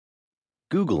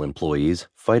Google Employees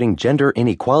Fighting Gender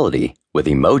Inequality with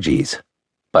Emojis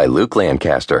by Luke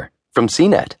Lancaster from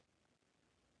CNET.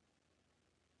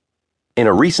 In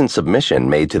a recent submission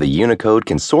made to the Unicode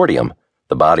Consortium,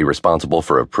 the body responsible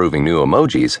for approving new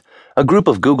emojis, a group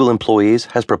of Google employees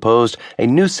has proposed a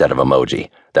new set of emoji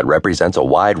that represents a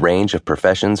wide range of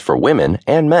professions for women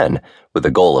and men, with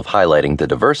the goal of highlighting the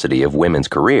diversity of women's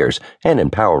careers and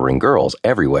empowering girls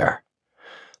everywhere.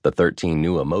 The 13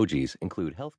 new emojis include health